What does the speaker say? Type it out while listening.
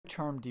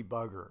PyCharm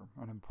Debugger,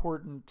 an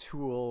important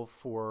tool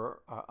for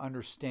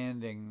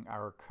understanding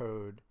our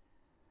code.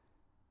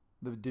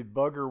 The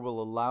debugger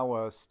will allow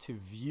us to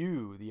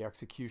view the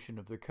execution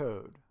of the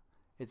code.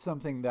 It's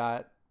something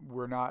that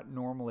we're not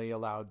normally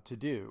allowed to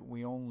do.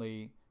 We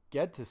only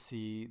get to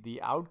see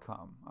the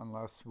outcome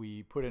unless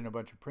we put in a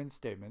bunch of print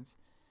statements.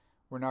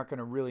 We're not going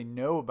to really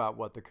know about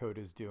what the code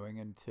is doing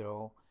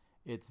until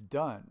it's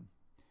done.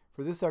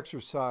 For this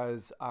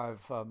exercise,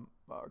 I've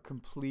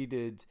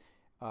completed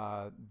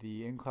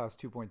the in-class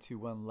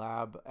 2.21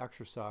 lab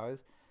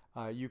exercise.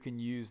 You can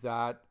use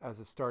that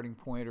as a starting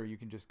point, or you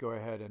can just go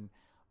ahead and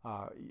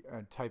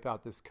type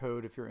out this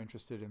code if you're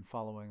interested in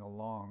following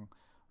along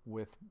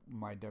with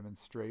my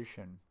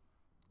demonstration.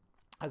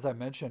 As I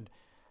mentioned,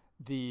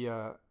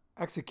 the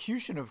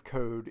execution of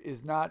code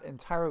is not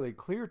entirely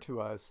clear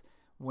to us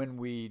when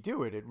we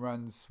do it. It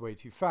runs way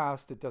too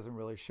fast. It doesn't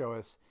really show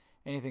us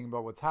anything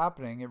about what's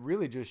happening. It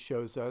really just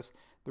shows us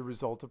the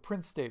result of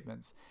print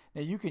statements.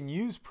 Now you can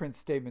use print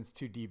statements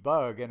to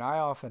debug, and I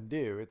often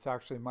do. It's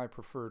actually my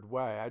preferred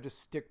way. I just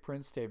stick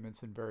print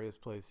statements in various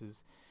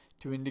places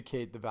to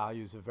indicate the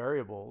values of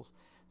variables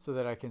so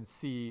that I can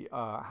see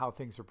how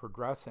things are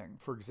progressing.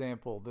 For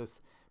example,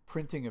 this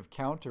printing of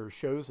counter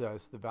shows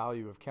us the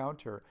value of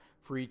counter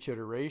for each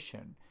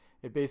iteration.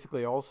 It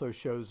basically also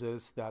shows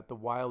us that the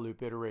while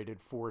loop iterated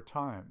 4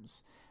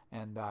 times,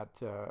 and that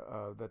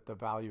the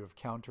value of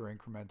counter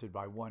incremented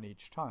by 1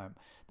 each time.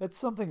 That's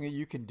something that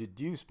you can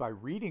deduce by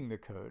reading the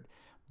code,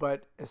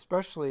 but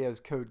especially as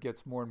code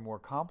gets more and more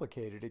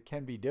complicated, it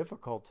can be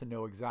difficult to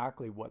know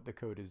exactly what the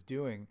code is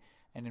doing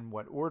and in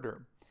what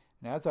order.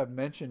 And as I've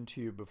mentioned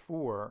to you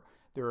before,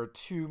 there are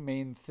 2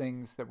 main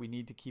things that we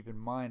need to keep in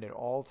mind at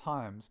all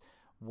times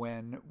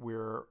when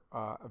we're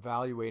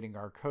evaluating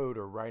our code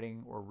or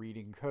writing or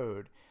reading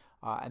code,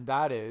 and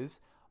that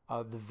is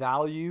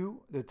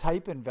the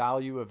type and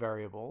value of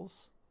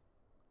variables,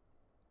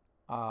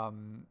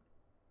 and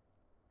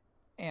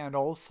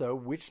also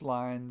which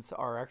lines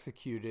are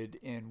executed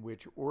in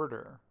which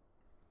order.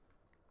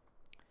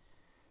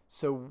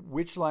 So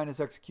which line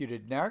is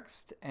executed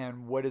next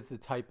and what is the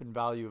type and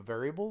value of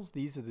variables?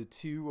 These are the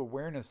 2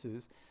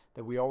 awarenesses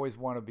that we always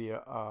want to be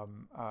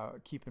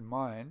keep in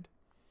mind.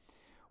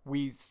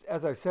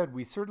 As I said,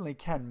 we certainly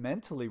can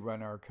mentally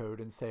run our code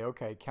and say,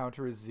 okay,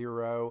 counter is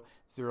 0,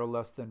 0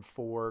 less than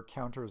 4,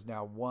 counter is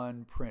now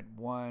 1, print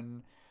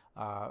 1,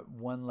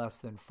 1 less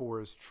than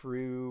 4 is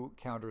true,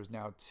 counter is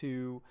now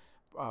 2,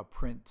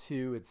 print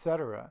 2,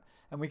 etc.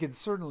 And we can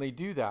certainly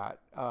do that,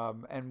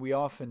 and we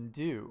often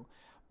do.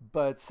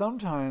 But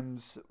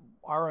sometimes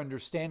our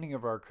understanding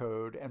of our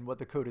code and what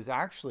the code is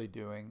actually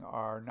doing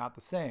are not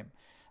the same.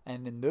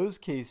 And in those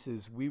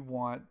cases, we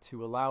want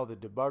to allow the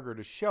debugger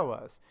to show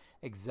us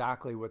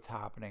exactly what's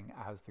happening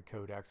as the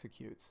code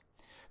executes.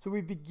 So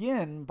we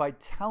begin by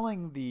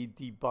telling the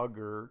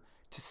debugger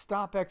to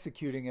stop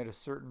executing at a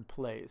certain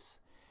place.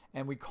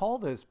 And we call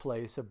this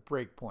place a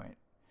breakpoint.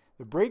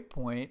 The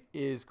breakpoint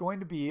is going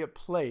to be a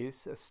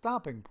place, a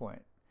stopping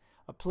point,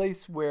 a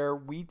place where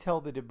we tell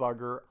the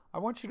debugger, I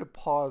want you to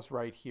pause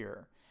right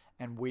here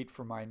and wait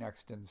for my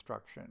next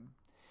instruction.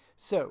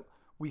 So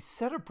we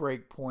set a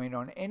breakpoint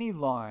on any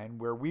line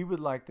where we would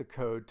like the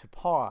code to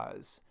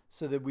pause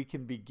so that we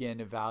can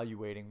begin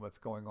evaluating what's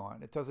going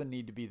on. It doesn't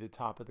need to be the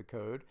top of the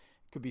code.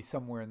 It could be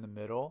somewhere in the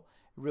middle.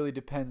 It really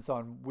depends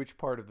on which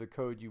part of the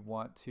code you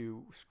want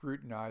to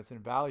scrutinize and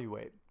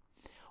evaluate.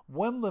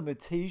 One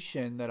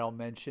limitation that I'll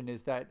mention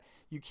is that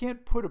you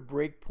can't put a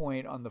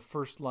breakpoint on the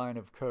first line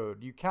of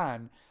code. You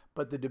can,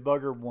 but the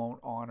debugger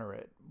won't honor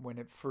it. When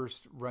it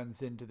first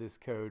runs into this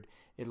code,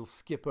 it'll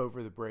skip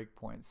over the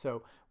breakpoint.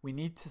 So we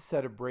need to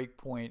set a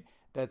breakpoint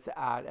that's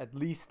at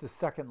least the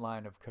second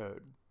line of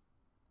code.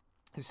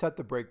 You set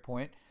the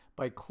breakpoint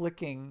by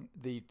clicking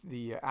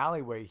the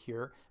alleyway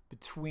here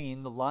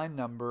between the line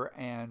number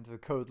and the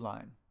code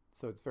line.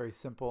 So it's very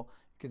simple.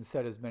 You can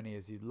set as many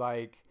as you'd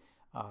like.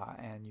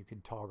 And you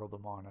can toggle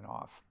them on and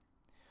off.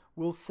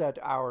 We'll set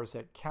ours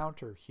at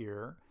counter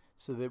here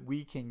so that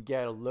we can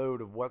get a load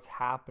of what's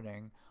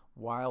happening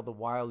while the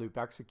while loop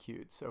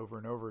executes over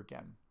and over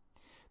again.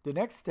 The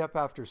next step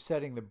after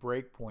setting the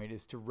breakpoint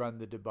is to run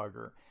the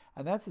debugger,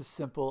 and that's as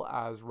simple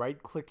as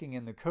right-clicking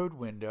in the code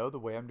window, the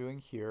way I'm doing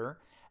here,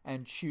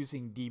 and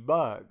choosing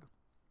debug.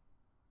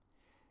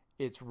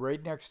 It's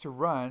right next to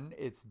run,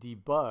 it's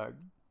debug.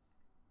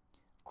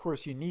 Of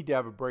course, you need to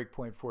have a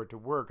breakpoint for it to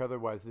work,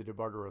 otherwise the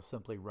debugger will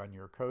simply run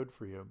your code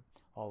for you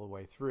all the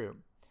way through.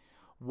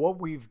 What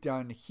we've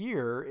done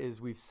here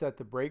is we've set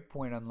the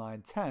breakpoint on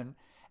line 10,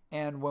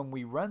 and when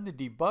we run the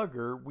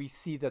debugger, we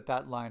see that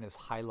that line is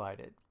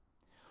highlighted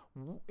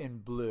in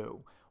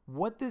blue.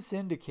 What this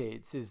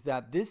indicates is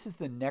that this is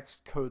the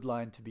next code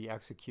line to be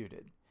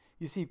executed.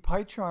 You see,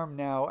 PyCharm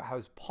now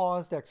has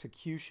paused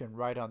execution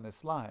right on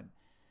this line.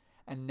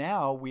 And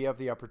now we have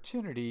the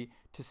opportunity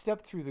to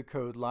step through the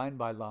code line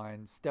by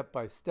line, step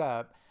by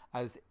step,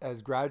 as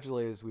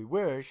gradually as we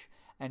wish,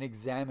 and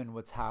examine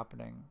what's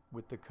happening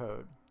with the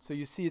code. So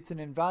you see, it's an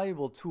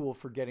invaluable tool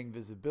for getting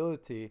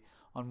visibility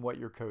on what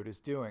your code is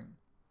doing.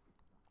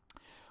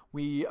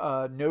 We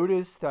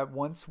notice that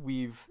once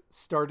we've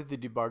started the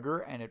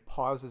debugger and it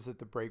pauses at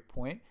the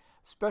breakpoint,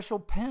 special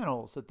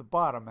panels at the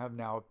bottom have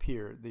now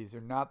appeared. These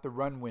are not the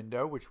run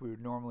window, which we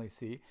would normally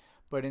see,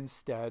 but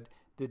instead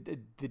the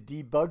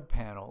debug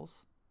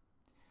panels.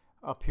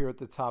 Up here at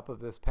the top of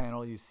this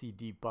panel, you see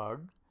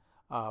debug.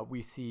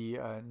 We see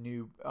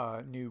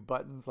new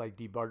buttons like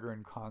debugger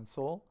and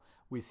console.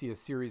 We see a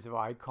series of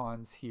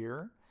icons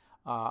here.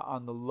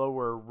 On the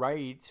lower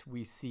right,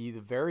 we see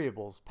the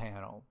variables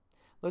panel.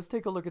 Let's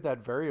take a look at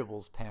that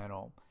variables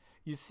panel.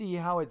 You see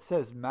how it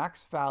says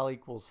maxval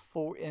equals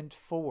int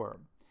 4.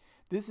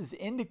 This is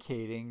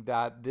indicating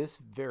that this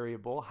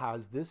variable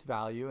has this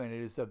value and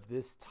it is of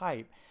this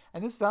type.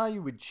 And this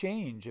value would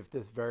change if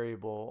this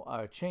variable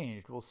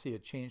changed. We'll see a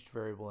changed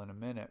variable in a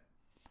minute.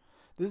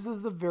 This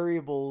is the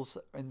variables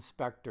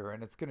inspector,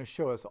 and it's going to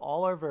show us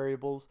all our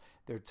variables,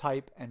 their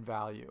type and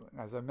value. And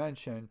as I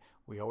mentioned,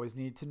 we always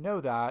need to know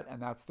that,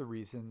 and that's the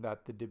reason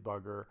that the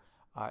debugger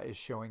is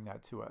showing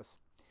that to us.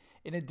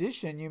 In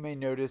addition, you may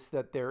notice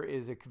that there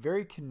is a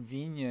very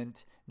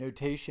convenient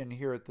notation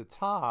here at the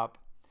top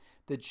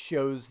that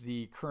shows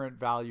the current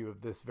value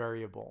of this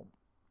variable.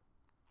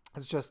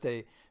 It's just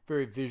a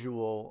very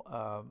visual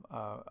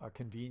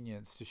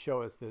convenience to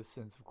show us this,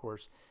 since of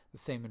course the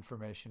same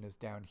information is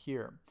down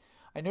here.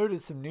 I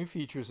noticed some new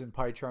features in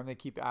PyCharm they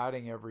keep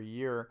adding every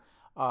year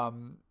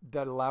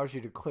that allows you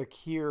to click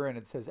here and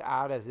it says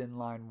add as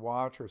inline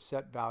watch or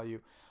set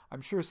value.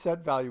 I'm sure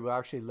set value will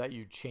actually let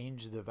you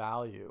change the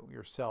value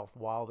yourself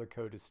while the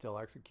code is still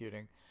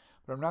executing,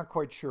 but I'm not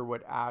quite sure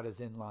what add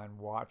as inline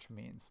watch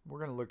means. We're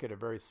going to look at a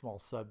very small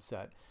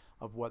subset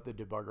of what the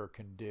debugger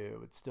can do.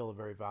 It's still a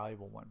very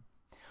valuable one.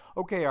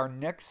 Okay, our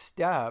next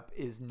step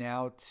is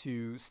now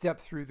to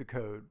step through the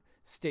code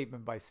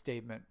statement by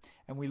statement,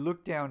 and we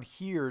look down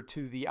here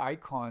to the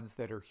icons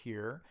that are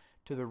here.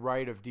 To the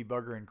right of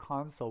debugger and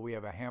console, we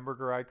have a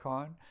hamburger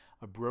icon,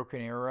 a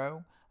broken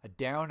arrow, a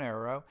down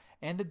arrow,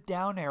 and a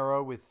down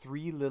arrow with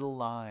 3 little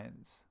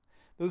lines.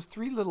 Those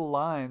 3 little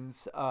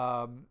lines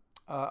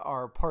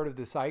are part of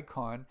this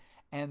icon,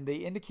 and they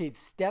indicate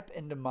step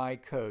into my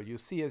code. You'll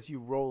see as you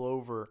roll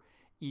over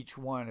each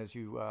one, as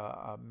you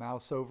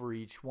mouse over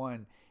each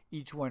one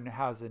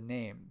has a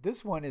name.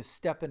 This one is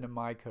step into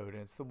my code,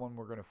 and it's the one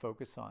we're going to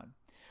focus on.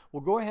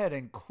 We'll go ahead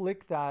and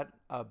click that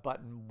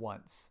button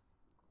once.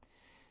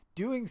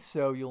 Doing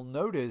so, you'll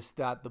notice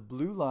that the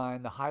blue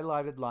line, the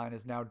highlighted line,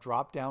 is now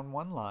dropped down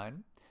 1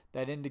 line.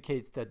 That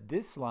indicates that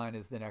this line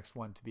is the next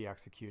one to be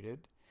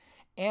executed.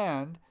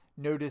 And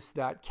notice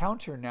that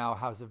counter now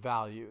has a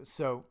value.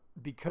 So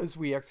because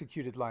we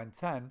executed line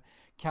 10,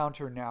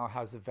 counter now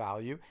has a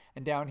value.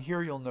 And down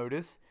here you'll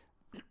notice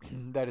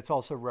that it's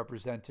also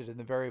represented in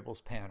the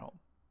variables panel.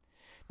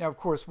 Now, of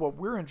course, what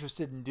we're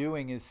interested in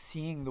doing is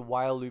seeing the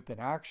while loop in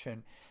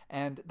action,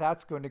 and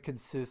that's going to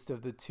consist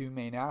of the 2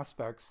 main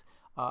aspects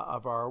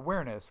of our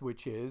awareness,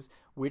 which is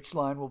which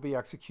line will be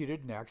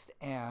executed next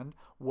and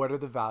what are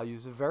the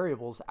values of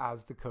variables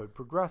as the code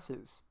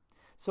progresses.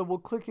 So we'll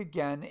click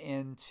again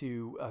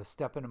into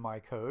step into my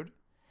code,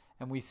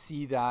 and we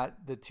see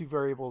that the 2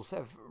 variables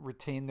have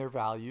retained their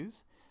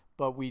values,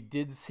 but we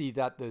did see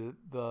that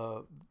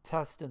the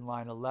test in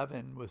line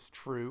 11 was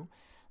true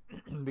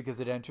because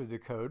it entered the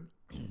code.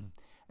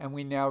 And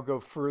we now go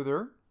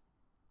further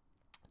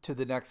to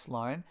the next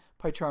line.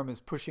 PyCharm is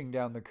pushing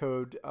down the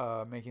code,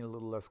 making it a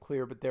little less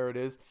clear, but there it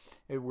is.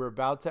 We're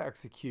about to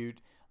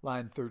execute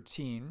line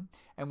 13,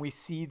 and we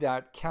see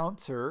that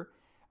counter,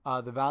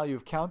 the value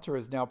of counter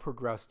has now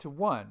progressed to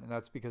 1, and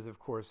that's because, of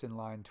course, in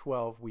line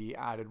 12 we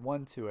added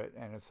 1 to it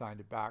and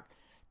assigned it back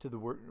to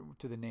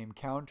the name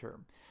counter.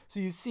 So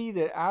you see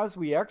that as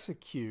we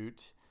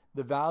execute,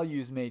 the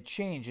values may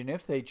change, and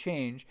if they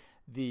change,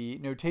 the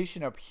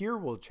notation up here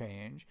will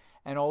change,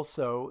 and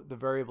also the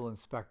variable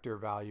inspector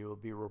value will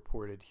be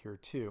reported here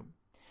too.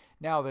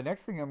 Now the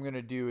next thing I'm going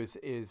to do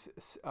is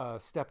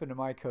step into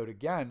my code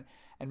again,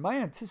 and my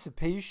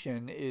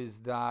anticipation is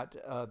that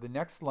the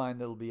next line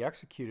that will be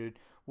executed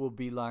will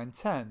be line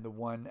 10, the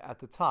one at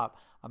the top.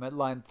 I'm at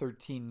line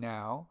 13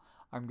 now.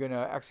 I'm going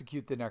to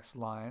execute the next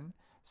line,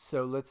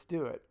 so let's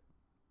do it.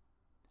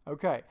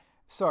 Okay,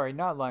 sorry,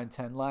 not line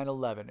 10, line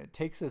 11. It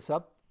takes us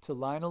up to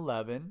line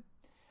 11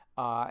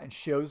 and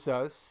shows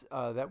us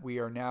that we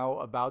are now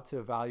about to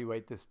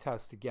evaluate this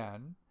test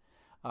again.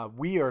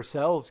 We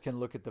ourselves can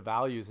look at the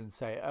values and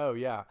say, oh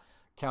yeah,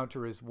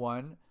 counter is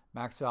 1,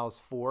 max val is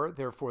 4,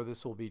 therefore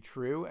this will be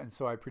true, and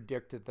so I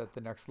predicted that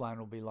the next line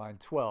will be line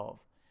 12.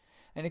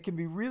 And it can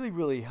be really,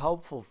 really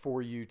helpful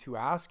for you to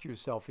ask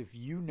yourself if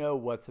you know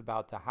what's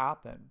about to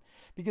happen.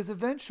 Because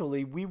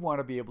eventually we want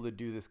to be able to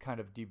do this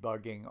kind of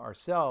debugging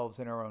ourselves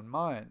in our own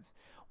minds.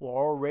 We're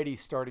already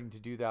starting to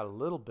do that a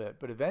little bit,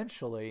 but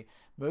eventually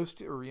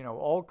most, or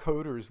all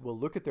coders will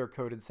look at their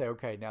code and say,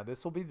 okay, now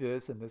this will be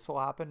this and this will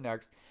happen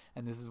next,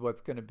 and this is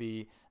what's going to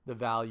be the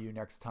value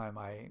next time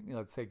I,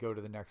 let's say, go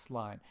to the next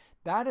line.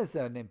 That is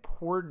an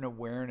important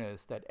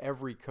awareness that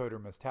every coder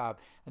must have,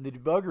 and the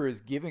debugger is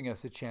giving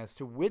us a chance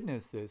to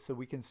witness this so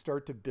we can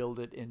start to build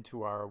it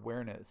into our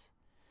awareness.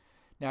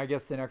 Now I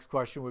guess the next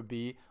question would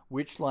be,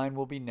 which line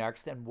will be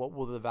next and what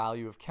will the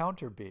value of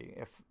counter be?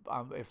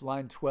 If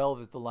line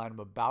 12 is the line I'm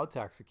about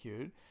to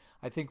execute,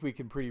 I think we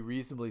can pretty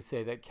reasonably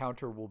say that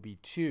counter will be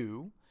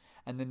 2,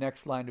 and the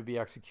next line to be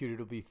executed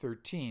will be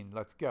 13.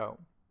 Let's go.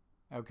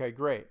 Okay,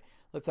 great.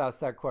 Let's ask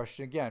that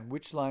question again.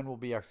 Which line will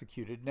be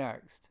executed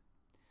next?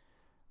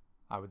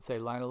 I would say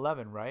line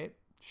 11, right?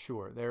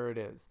 Sure, there it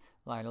is,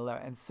 line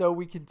 11. And so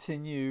we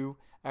continue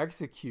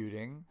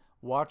executing,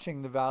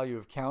 watching the value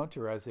of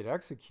counter as it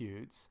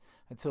executes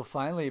until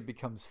finally it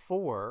becomes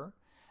 4.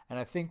 And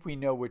I think we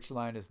know which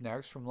line is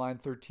next. From line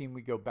 13,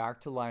 we go back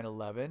to line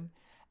 11.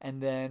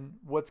 And then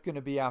what's going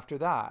to be after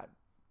that?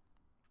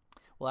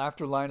 Well,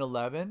 after line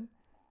 11,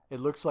 it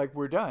looks like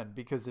we're done,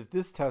 because if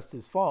this test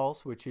is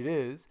false, which it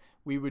is,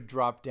 we would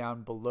drop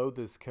down below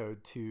this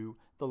code to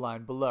the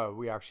line below.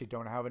 We actually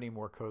don't have any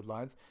more code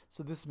lines,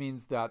 so this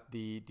means that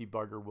the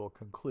debugger will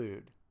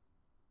conclude.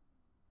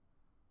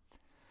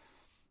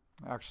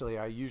 Actually,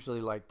 I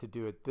usually like to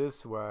do it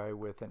this way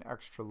with an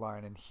extra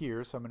line in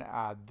here, so I'm going to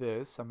add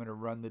this. I'm going to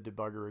run the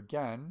debugger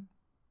again.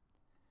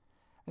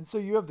 And so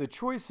you have the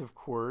choice, of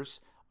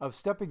course, of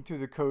stepping through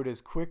the code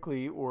as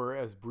quickly or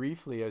as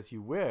briefly as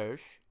you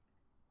wish.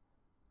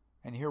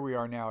 And here we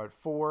are now at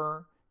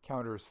 4,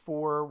 counter is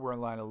 4, we're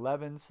on line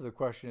 11, so the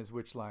question is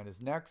which line is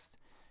next.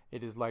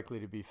 It is likely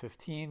to be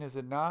 15, is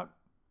it not?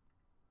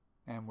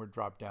 And we're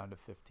dropped down to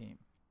 15.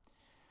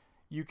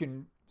 You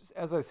can,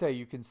 as I say,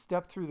 you can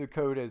step through the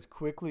code as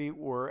quickly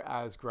or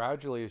as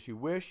gradually as you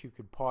wish. You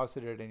could pause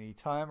it at any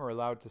time or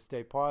allow it to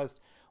stay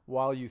paused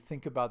while you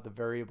think about the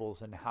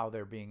variables and how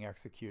they're being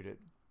executed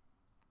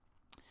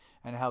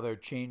and how they're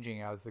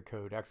changing as the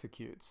code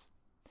executes.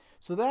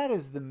 So that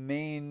is the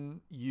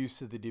main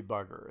use of the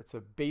debugger. It's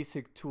a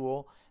basic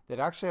tool that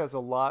actually has a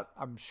lot,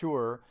 I'm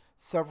sure,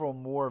 several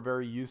more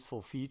very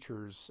useful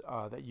features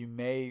that you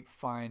may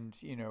find,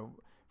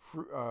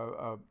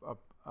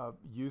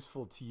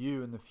 useful to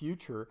you in the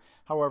future.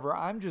 However,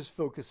 I'm just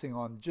focusing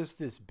on just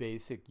this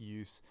basic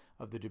use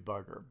of the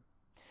debugger.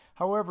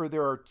 However,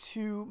 there are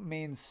 2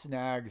 main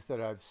snags that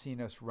I've seen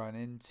us run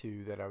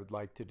into that I would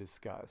like to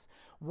discuss.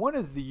 One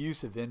is the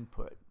use of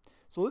input.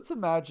 So let's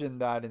imagine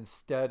that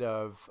instead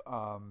of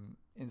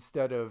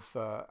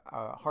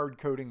hard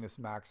coding this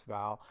max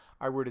val,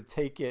 I were to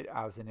take it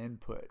as an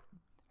input,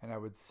 and I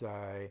would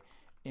say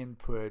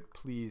input,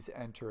 please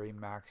enter a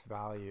max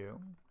value,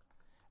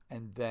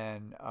 and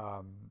then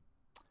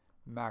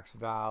max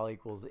val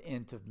equals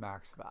int of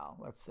max val.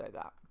 Let's say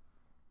that.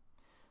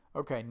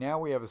 Okay, now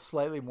we have a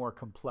slightly more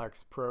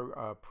complex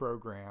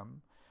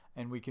program,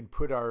 and we can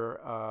put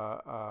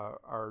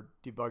our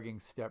debugging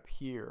step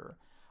here.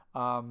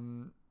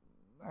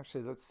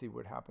 Actually, let's see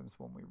what happens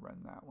when we run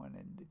that one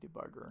in the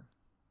debugger.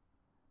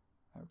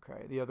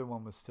 Okay, the other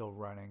one was still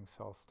running,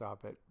 so I'll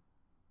stop it.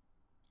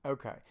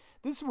 Okay,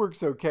 this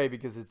works okay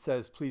because it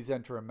says please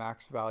enter a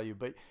max value,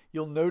 but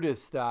you'll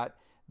notice that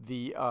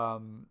the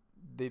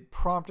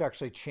prompt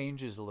actually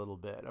changes a little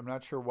bit. I'm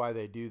not sure why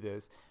they do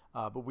this,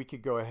 but we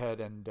could go ahead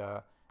and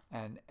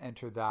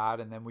enter that,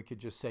 and then we could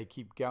just say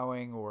keep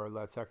going or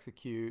let's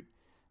execute,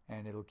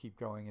 and it'll keep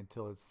going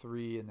until it's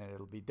 3, and then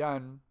it'll be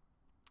done.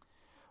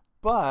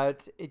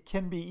 But it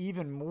can be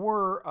even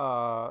more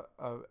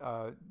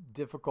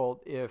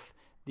difficult if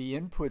the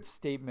input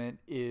statement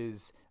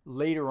is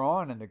later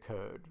on in the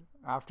code,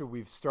 after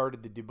we've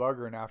started the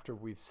debugger and after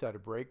we've set a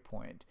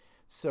breakpoint.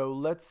 So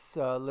let's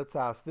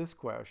ask this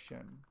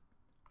question.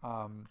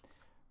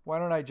 Why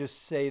don't I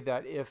just say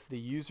that if the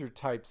user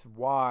types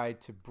Y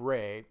to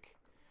break,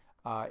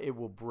 it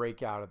will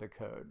break out of the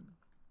code.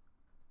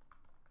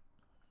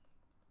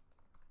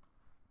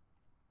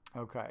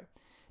 Okay.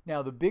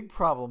 Now the big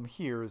problem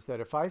here is that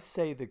if I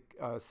say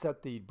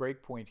set the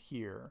breakpoint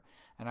here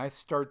and I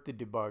start the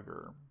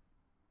debugger,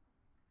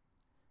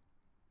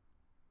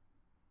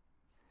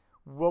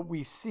 what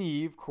we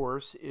see, of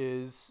course,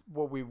 is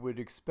what we would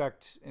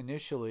expect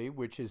initially,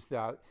 which is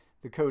that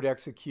the code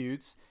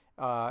executes,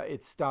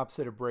 it stops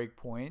at a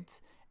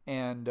breakpoint,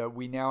 and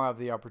we now have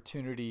the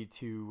opportunity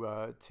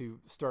to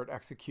start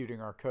executing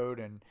our code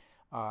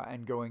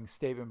and going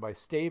statement by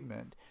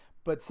statement.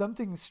 But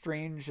something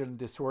strange and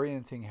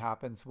disorienting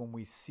happens when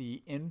we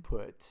see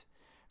input,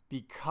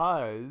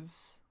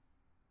 because,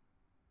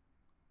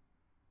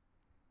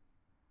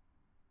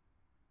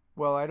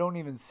 well, I don't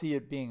even see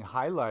it being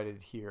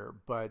highlighted here,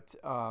 but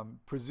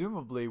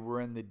presumably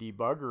we're in the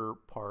debugger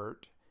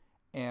part,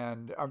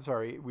 and I'm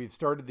sorry, we've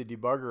started the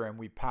debugger and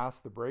we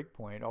passed the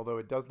breakpoint, although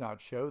it does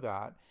not show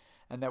that,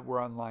 and that we're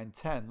on line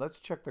 10. Let's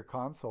check the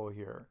console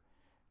here.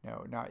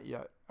 No, not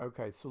yet.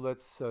 Okay, so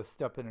let's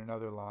step in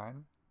another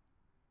line.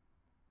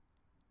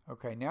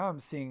 Okay, now I'm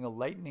seeing a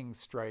lightning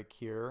strike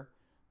here,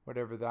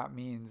 whatever that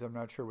means. I'm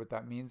not sure what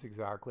that means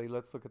exactly.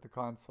 Let's look at the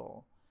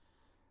console.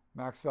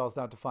 Max val is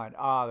not defined.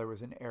 Ah, there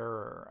was an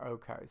error.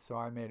 Okay, so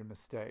I made a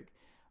mistake.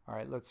 All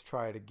right, let's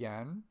try it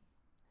again.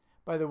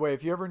 By the way,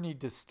 if you ever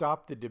need to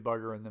stop the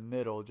debugger in the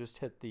middle, just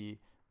hit the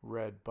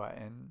red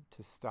button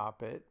to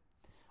stop it.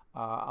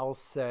 I'll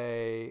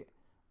say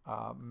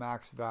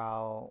max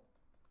val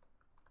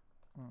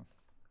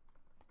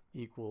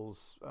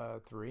equals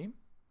 3.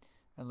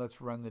 And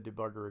let's run the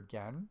debugger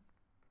again.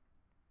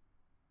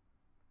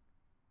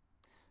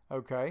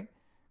 Okay,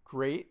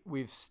 great.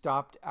 We've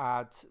stopped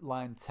at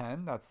line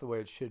 10. That's the way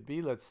it should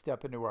be. Let's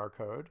step into our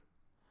code.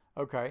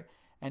 Okay,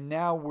 and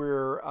now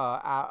we're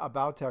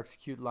about to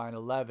execute line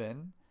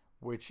 11,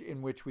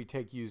 in which we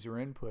take user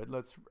input.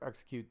 Let's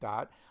execute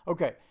that.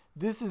 Okay,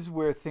 this is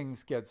where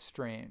things get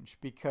strange,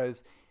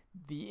 because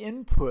the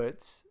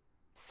input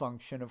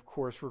function, of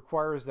course,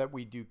 requires that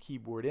we do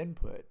keyboard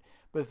input.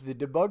 But if the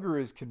debugger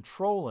is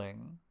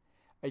controlling,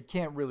 it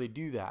can't really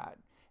do that.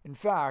 In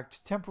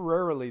fact,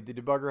 temporarily, the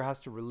debugger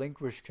has to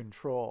relinquish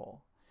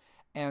control.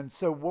 And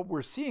so what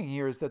we're seeing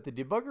here is that the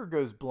debugger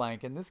goes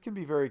blank, and this can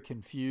be very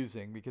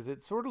confusing because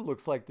it sort of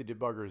looks like the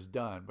debugger is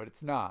done, but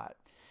it's not.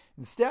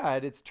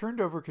 Instead, it's turned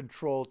over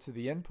control to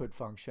the input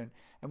function,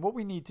 and what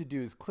we need to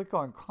do is click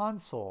on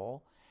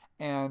console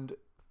and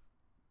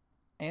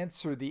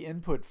answer the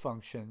input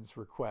function's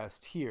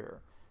request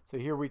here. So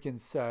here we can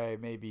say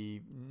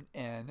maybe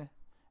n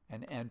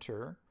and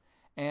enter.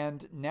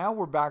 And now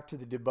we're back to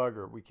the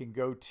debugger. We can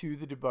go to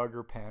the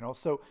debugger panel.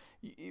 So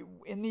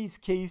in these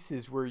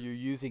cases where you're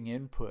using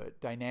input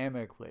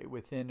dynamically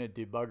within a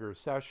debugger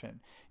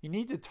session, you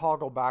need to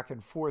toggle back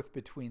and forth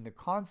between the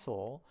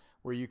console,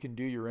 where you can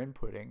do your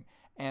inputting,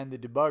 and the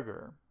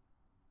debugger.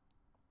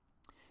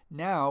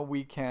 Now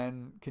we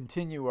can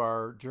continue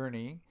our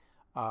journey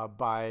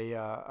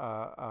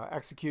by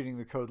executing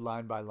the code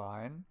line by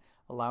line,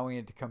 allowing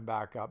it to come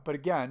back up. But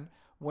again,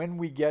 when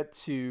we get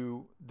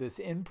to this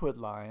input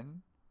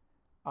line,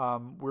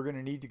 we're going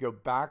to need to go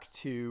back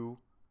to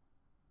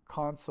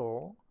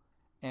console,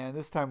 and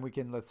this time we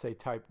can, let's say,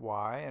 type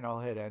Y, and I'll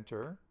hit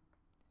enter.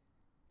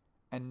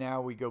 And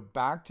now we go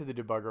back to the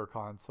debugger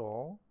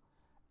console,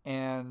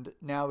 and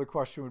now the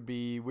question would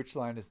be, which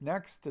line is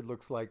next? It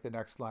looks like the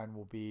next line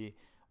will be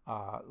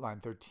line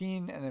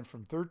 13, and then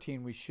from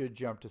 13 we should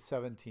jump to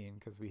 17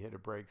 because we hit a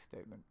break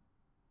statement.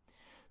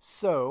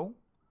 So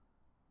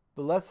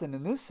the lesson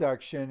in this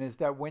section is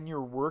that when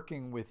you're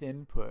working with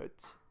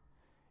input,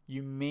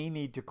 you may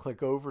need to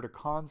click over to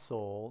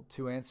console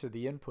to answer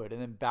the input,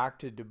 and then back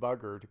to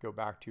debugger to go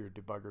back to your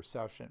debugger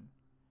session.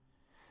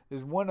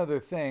 There's one other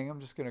thing.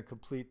 I'm just going to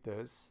complete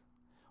this.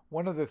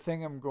 One other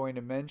thing I'm going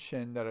to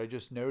mention that I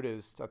just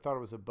noticed, I thought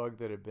it was a bug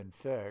that had been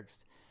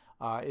fixed,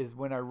 is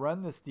when I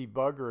run this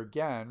debugger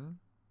again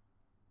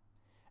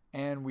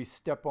and we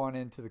step on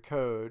into the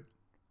code,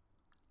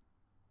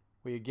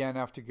 we again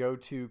have to go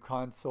to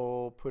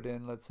console, put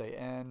in, let's say,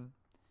 n,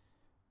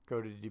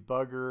 go to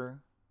debugger,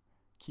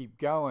 keep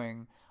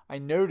going. I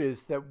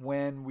noticed that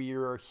when we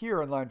are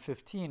here on line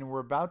 15 and we're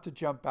about to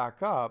jump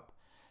back up,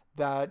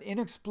 that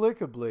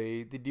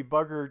inexplicably the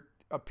debugger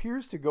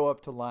appears to go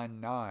up to line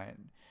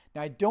 9.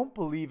 Now I don't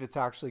believe it's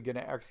actually going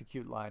to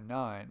execute line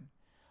 9,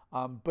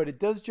 but it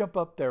does jump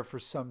up there for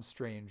some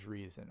strange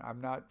reason.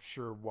 I'm not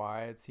sure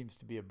why. It seems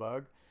to be a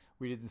bug.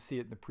 We didn't see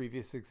it in the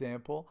previous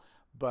example,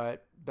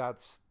 but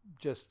that's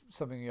just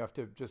something you have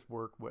to just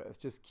work with.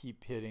 Just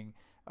keep hitting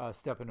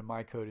step into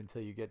my code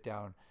until you get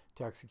down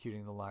to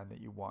executing the line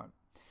that you want.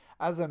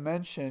 As I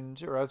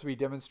mentioned, or as we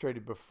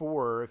demonstrated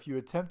before, if you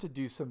attempt to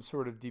do some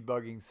sort of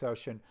debugging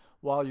session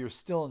while you're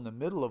still in the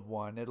middle of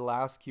one, it'll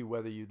ask you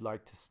whether you'd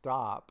like to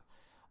stop.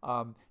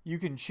 You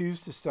can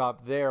choose to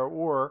stop there,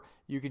 or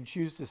you can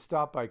choose to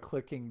stop by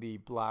clicking the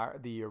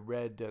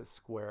red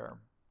square.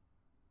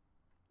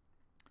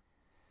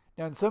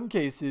 Now, in some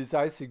cases,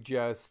 I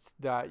suggest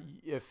that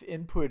if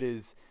input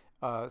is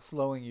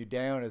slowing you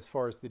down as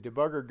far as the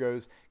debugger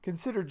goes,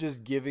 consider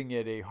just giving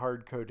it a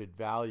hard-coded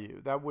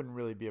value. That wouldn't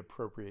really be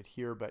appropriate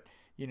here, but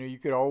you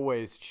could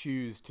always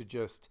choose to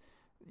just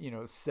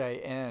say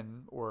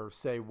n or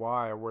say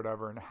y or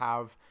whatever, and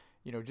have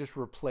just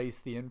replace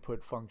the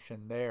input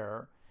function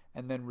there,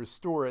 and then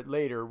restore it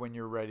later when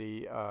you're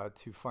ready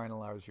to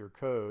finalize your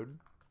code.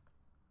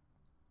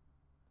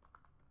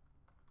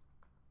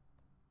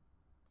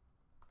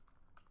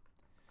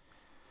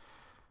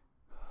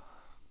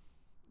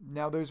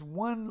 Now there's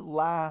one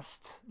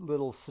last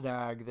little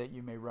snag that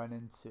you may run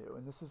into,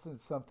 and this isn't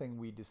something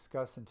we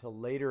discuss until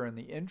later in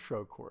the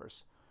intro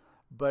course,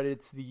 but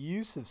it's the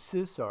use of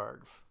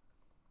sysargv.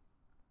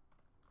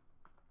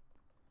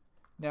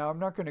 Now I'm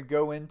not going to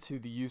go into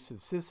the use of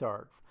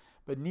sysargv,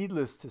 but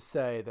needless to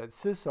say that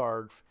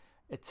sysargv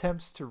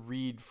attempts to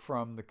read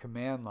from the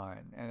command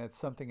line, and it's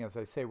something, as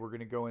I say, we're going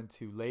to go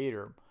into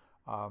later,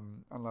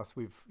 unless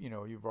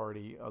you've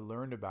already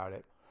learned about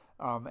it.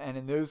 And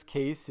in those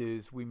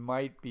cases, we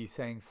might be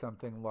saying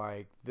something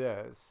like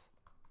this,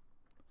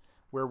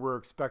 where we're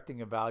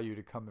expecting a value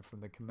to come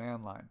from the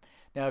command line.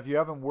 Now, if you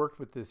haven't worked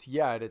with this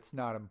yet, it's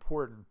not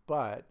important,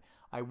 but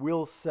I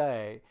will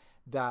say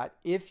that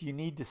if you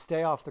need to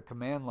stay off the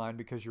command line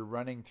because you're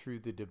running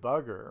through the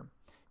debugger,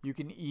 you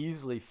can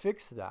easily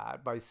fix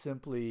that by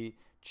simply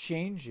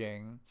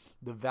changing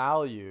the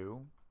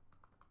value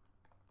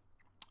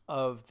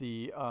of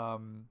the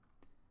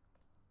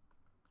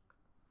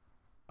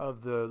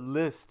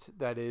list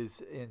that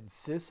is in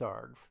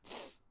sysargv.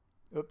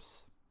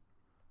 Oops.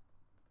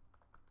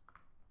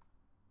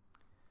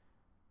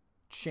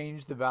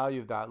 change the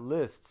value of that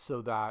list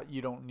so that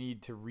you don't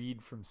need to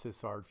read from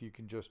sysargv. You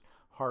can just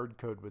hard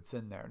code what's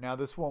in there. Now,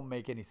 this won't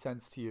make any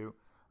sense to you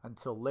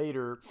until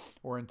later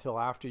or until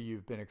after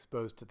you've been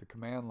exposed to the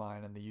command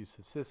line and the use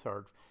of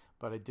sysargv,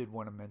 but I did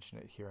want to mention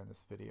it here in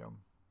this video.